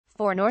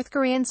4 North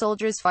Korean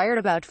soldiers fired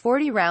about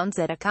 40 rounds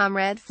at a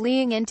comrade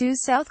fleeing into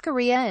South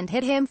Korea and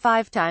hit him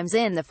 5 times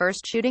in the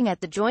first shooting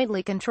at the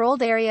jointly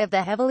controlled area of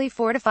the heavily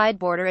fortified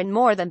border in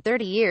more than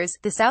 30 years,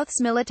 the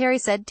South's military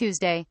said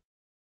Tuesday.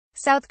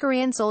 South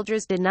Korean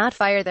soldiers did not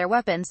fire their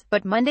weapons,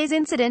 but Monday's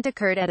incident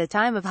occurred at a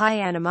time of high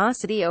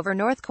animosity over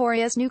North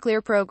Korea's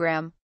nuclear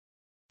program.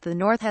 The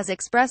North has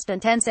expressed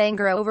intense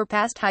anger over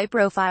past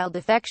high-profile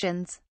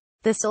defections.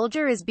 The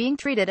soldier is being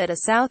treated at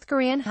a South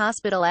Korean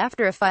hospital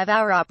after a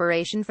 5-hour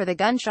operation for the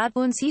gunshot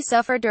wounds he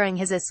suffered during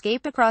his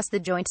escape across the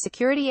joint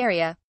security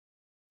area.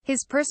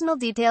 His personal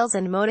details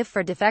and motive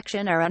for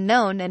defection are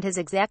unknown and his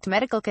exact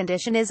medical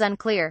condition is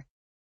unclear.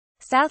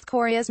 South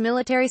Korea's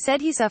military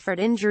said he suffered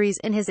injuries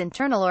in his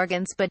internal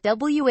organs but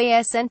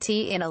wasn't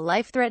in a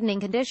life-threatening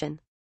condition.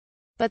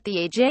 But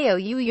the Ajo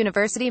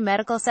University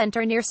Medical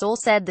Center near Seoul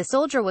said the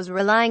soldier was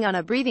relying on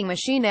a breathing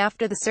machine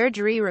after the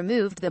surgery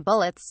removed the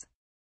bullets.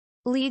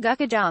 Lee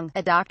Guk-jong,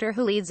 a doctor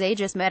who leads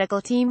Aja's medical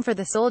team for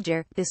the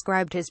soldier,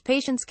 described his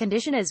patient's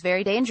condition as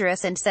very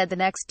dangerous and said the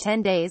next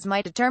 10 days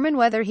might determine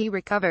whether he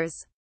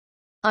recovers.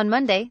 On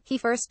Monday, he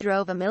first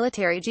drove a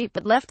military jeep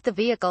but left the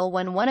vehicle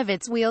when one of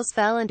its wheels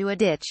fell into a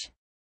ditch.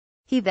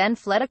 He then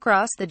fled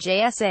across the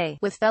JSA,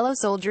 with fellow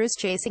soldiers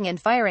chasing and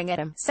firing at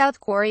him, South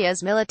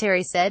Korea's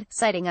military said,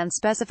 citing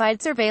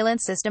unspecified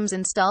surveillance systems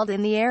installed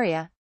in the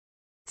area.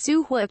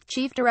 Soo-wook,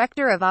 chief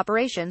director of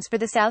operations for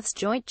the South's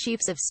Joint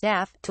Chiefs of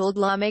Staff, told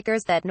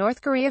lawmakers that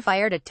North Korea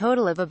fired a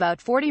total of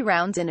about 40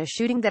 rounds in a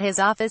shooting that his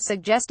office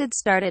suggested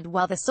started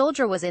while the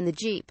soldier was in the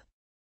jeep.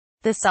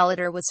 The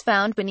soldier was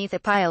found beneath a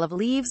pile of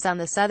leaves on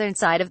the southern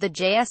side of the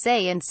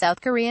JSA and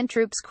South Korean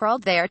troops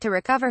crawled there to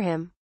recover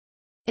him.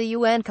 A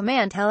UN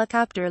command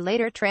helicopter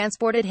later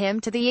transported him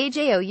to the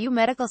Ajo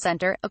Medical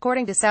Center,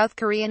 according to South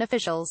Korean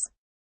officials.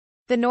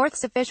 The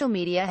North's official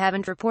media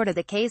haven't reported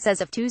the case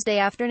as of Tuesday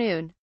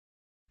afternoon.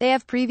 They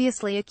have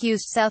previously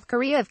accused South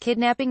Korea of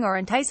kidnapping or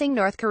enticing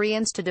North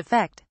Koreans to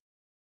defect.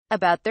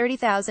 About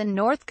 30,000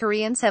 North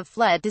Koreans have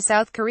fled to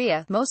South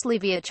Korea, mostly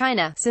via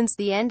China, since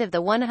the end of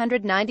the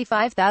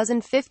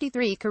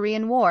 195,053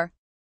 Korean War.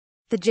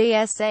 The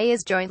JSA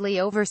is jointly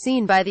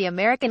overseen by the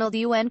American-led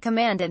UN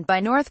Command and by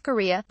North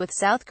Korea, with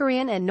South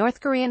Korean and North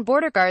Korean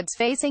border guards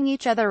facing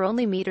each other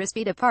only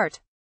feet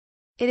apart.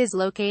 It is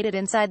located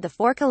inside the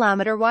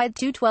 4-kilometer-wide,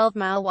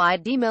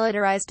 212-mile-wide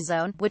demilitarized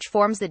zone, which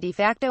forms the de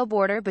facto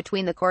border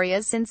between the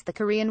Koreas since the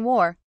Korean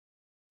War.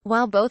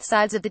 While both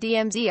sides of the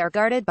DMZ are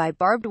guarded by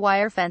barbed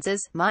wire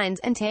fences,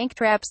 mines, and tank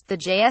traps, the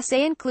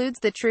JSA includes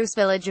the truce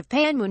village of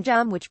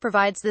Panmunjom, which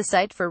provides the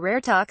site for rare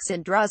talks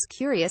and draws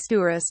curious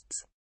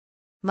tourists.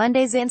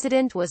 Monday's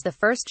incident was the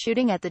first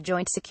shooting at the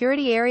joint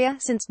security area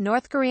since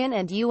North Korean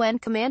and UN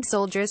command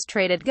soldiers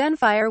traded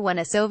gunfire when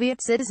a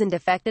Soviet citizen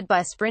defected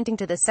by sprinting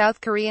to the South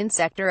Korean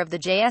sector of the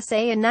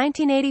JSA in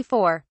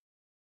 1984.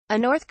 A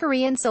North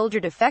Korean soldier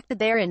defected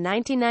there in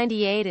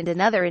 1998 and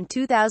another in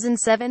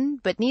 2007,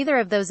 but neither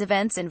of those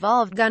events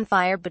involved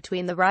gunfire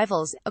between the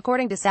rivals,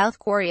 according to South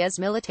Korea's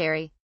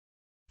military.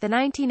 The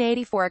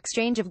 1984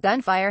 exchange of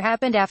gunfire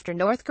happened after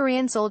North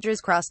Korean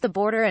soldiers crossed the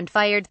border and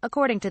fired,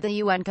 according to the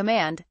UN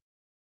command.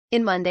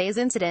 In Monday's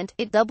incident,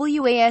 it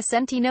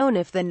wasn't known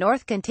if the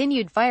North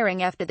continued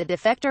firing after the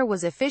defector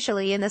was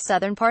officially in the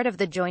southern part of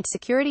the joint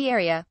security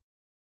area.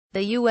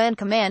 The UN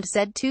command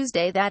said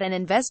Tuesday that an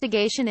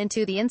investigation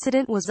into the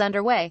incident was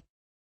underway.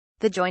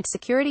 The joint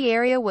security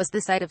area was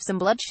the site of some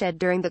bloodshed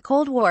during the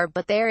Cold War,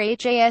 but there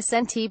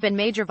hasn't been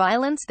major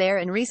violence there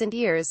in recent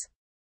years.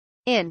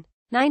 In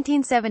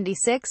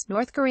 1976,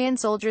 North Korean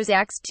soldiers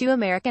axed 2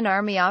 American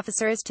Army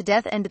officers to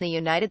death and the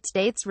United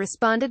States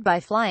responded by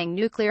flying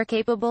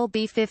nuclear-capable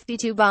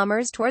B-52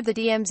 bombers toward the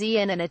DMZ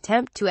in an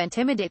attempt to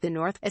intimidate the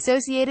North.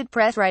 Associated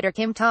Press writer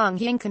Kim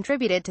Tong-hyung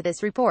contributed to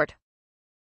this report.